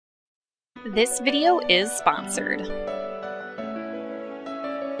This video is sponsored.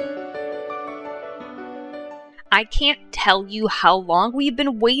 I can't tell you how long we've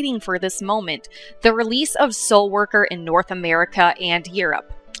been waiting for this moment, the release of SoulWorker in North America and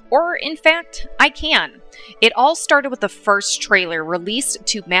Europe. Or, in fact, I can. It all started with the first trailer released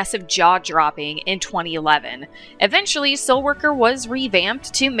to massive jaw-dropping in 2011. Eventually, SoulWorker was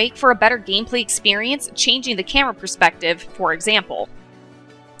revamped to make for a better gameplay experience, changing the camera perspective, for example.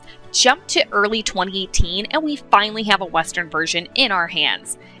 Jump to early 2018 and we finally have a Western version in our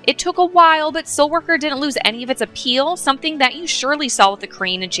hands. It took a while, but SoulWorker didn't lose any of its appeal, something that you surely saw with the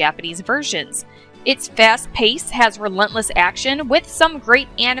Korean and Japanese versions. Its fast pace has relentless action with some great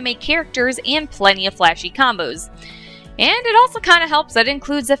anime characters and plenty of flashy combos. And it also kind of helps that it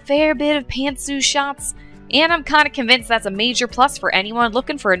includes a fair bit of pantsuit shots, and I'm kind of convinced that's a major plus for anyone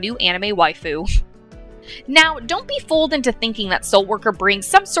looking for a new anime waifu. Now, don't be fooled into thinking that SoulWorker brings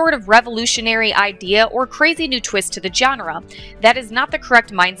some sort of revolutionary idea or crazy new twist to the genre. That is not the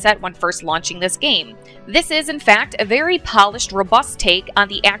correct mindset when first launching this game. This is, in fact, a very polished, robust take on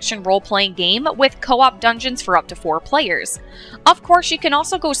the action role-playing game with co-op dungeons for up to 4 players. Of course, you can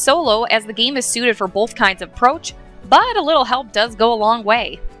also go solo as the game is suited for both kinds of approach, but a little help does go a long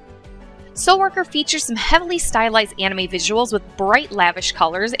way. SoulWorker features some heavily stylized anime visuals with bright, lavish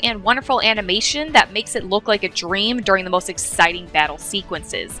colors and wonderful animation that makes it look like a dream during the most exciting battle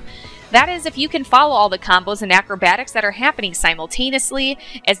sequences. That is, if you can follow all the combos and acrobatics that are happening simultaneously,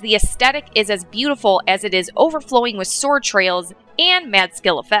 as the aesthetic is as beautiful as it is overflowing with sword trails and mad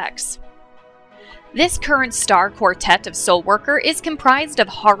skill effects. This current star quartet of SoulWorker is comprised of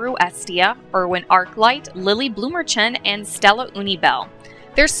Haru Estia, Erwin Arclight, Lily Bloomerchen, and Stella Unibel.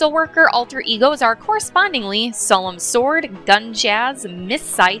 Their SoulWorker alter egos are correspondingly Solemn Sword, Gun Jazz, Miss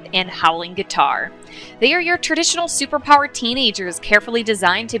Scythe, and Howling Guitar. They are your traditional superpowered teenagers carefully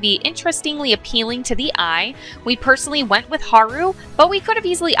designed to be interestingly appealing to the eye. We personally went with Haru, but we could have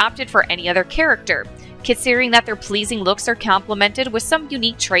easily opted for any other character. Considering that their pleasing looks are complemented with some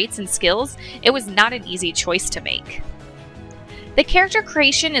unique traits and skills, it was not an easy choice to make. The character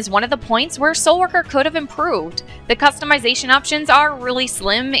creation is one of the points where SoulWorker could have improved. The customization options are really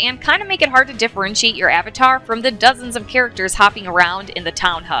slim and kind of make it hard to differentiate your avatar from the dozens of characters hopping around in the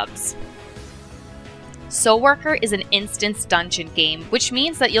town hubs. SoulWorker is an instance dungeon game, which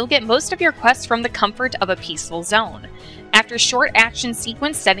means that you'll get most of your quests from the comfort of a peaceful zone. After a short action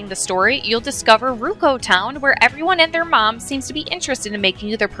sequence setting the story, you'll discover Ruko Town, where everyone and their mom seems to be interested in making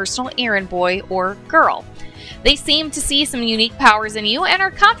you their personal errand boy or girl. They seem to see some unique powers in you and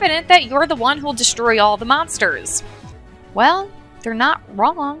are confident that you're the one who'll destroy all the monsters. Well, they're not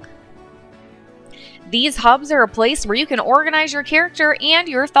wrong. These hubs are a place where you can organize your character and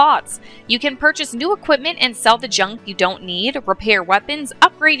your thoughts. You can purchase new equipment and sell the junk you don't need, repair weapons,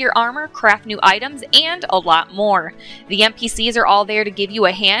 upgrade your armor, craft new items, and a lot more. The NPCs are all there to give you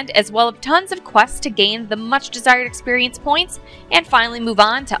a hand, as well as tons of quests to gain the much desired experience points, and finally move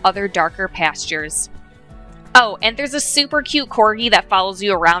on to other darker pastures. Oh, and there's a super cute corgi that follows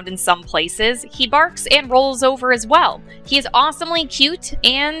you around in some places. He barks and rolls over as well. He is awesomely cute,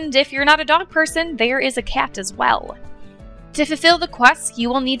 and if you're not a dog person, there is a cat as well. To fulfill the quests, you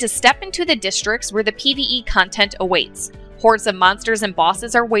will need to step into the districts where the PvE content awaits. Hordes of monsters and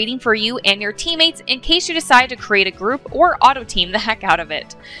bosses are waiting for you and your teammates in case you decide to create a group or auto-team the heck out of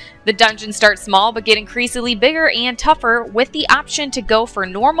it. The dungeons start small but get increasingly bigger and tougher, with the option to go for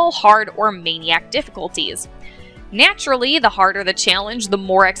normal, hard, or maniac difficulties. Naturally, the harder the challenge, the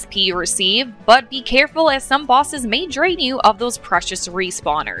more XP you receive, but be careful as some bosses may drain you of those precious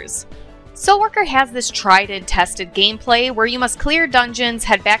respawners. SoulWorker has this tried and tested gameplay where you must clear dungeons,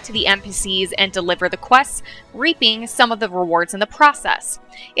 head back to the NPCs, and deliver the quests, reaping some of the rewards in the process.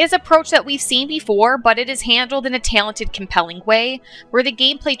 It is an approach that we've seen before, but it is handled in a talented, compelling way. Where the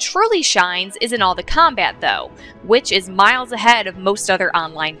gameplay truly shines is in all the combat though, which is miles ahead of most other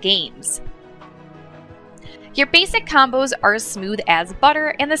online games. Your basic combos are as smooth as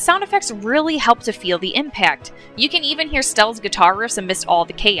butter, and the sound effects really help to feel the impact. You can even hear Stella's guitar riffs amidst all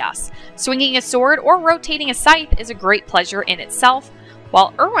the chaos. Swinging a sword or rotating a scythe is a great pleasure in itself,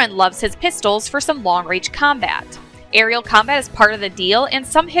 while Erwin loves his pistols for some long-range combat. Aerial combat is part of the deal, and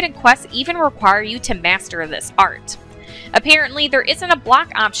some hidden quests even require you to master this art. Apparently, there isn't a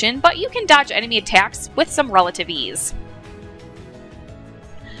block option, but you can dodge enemy attacks with some relative ease.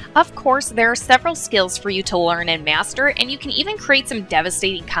 Of course, there are several skills for you to learn and master, and you can even create some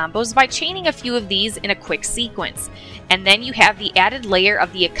devastating combos by chaining a few of these in a quick sequence. And then you have the added layer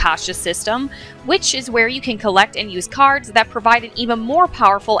of the Akasha system, which is where you can collect and use cards that provide an even more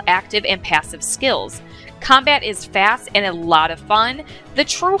powerful active and passive skills. Combat is fast and a lot of fun, the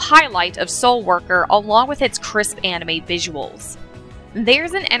true highlight of SoulWorker along with its crisp anime visuals.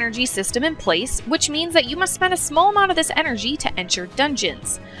 There's an energy system in place, which means that you must spend a small amount of this energy to enter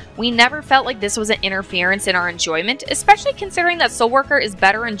dungeons. We never felt like this was an interference in our enjoyment, especially considering that SoulWorker is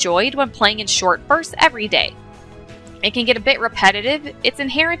better enjoyed when playing in short bursts every day. It can get a bit repetitive, it's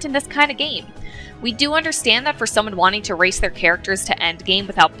inherent in this kind of game. We do understand that for someone wanting to race their characters to endgame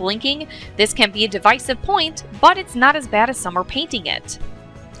without blinking, this can be a divisive point, but it's not as bad as some are painting it.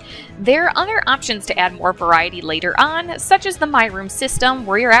 There are other options to add more variety later on, such as the My Room system,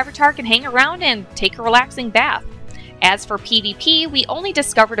 where your avatar can hang around and take a relaxing bath. As for PvP, we only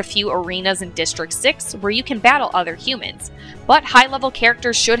discovered a few arenas in District 6 where you can battle other humans, but high-level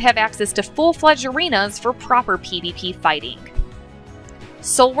characters should have access to full-fledged arenas for proper PvP fighting.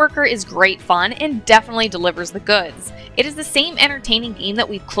 SoulWorker is great fun and definitely delivers the goods. It is the same entertaining game that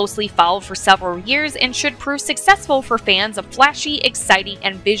we've closely followed for several years and should prove successful for fans of flashy, exciting,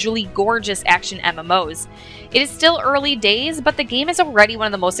 and visually gorgeous action MMOs. It is still early days, but the game is already one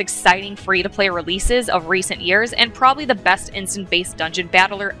of the most exciting free-to-play releases of recent years and probably the best instant-based dungeon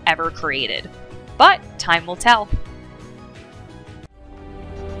battler ever created. But time will tell.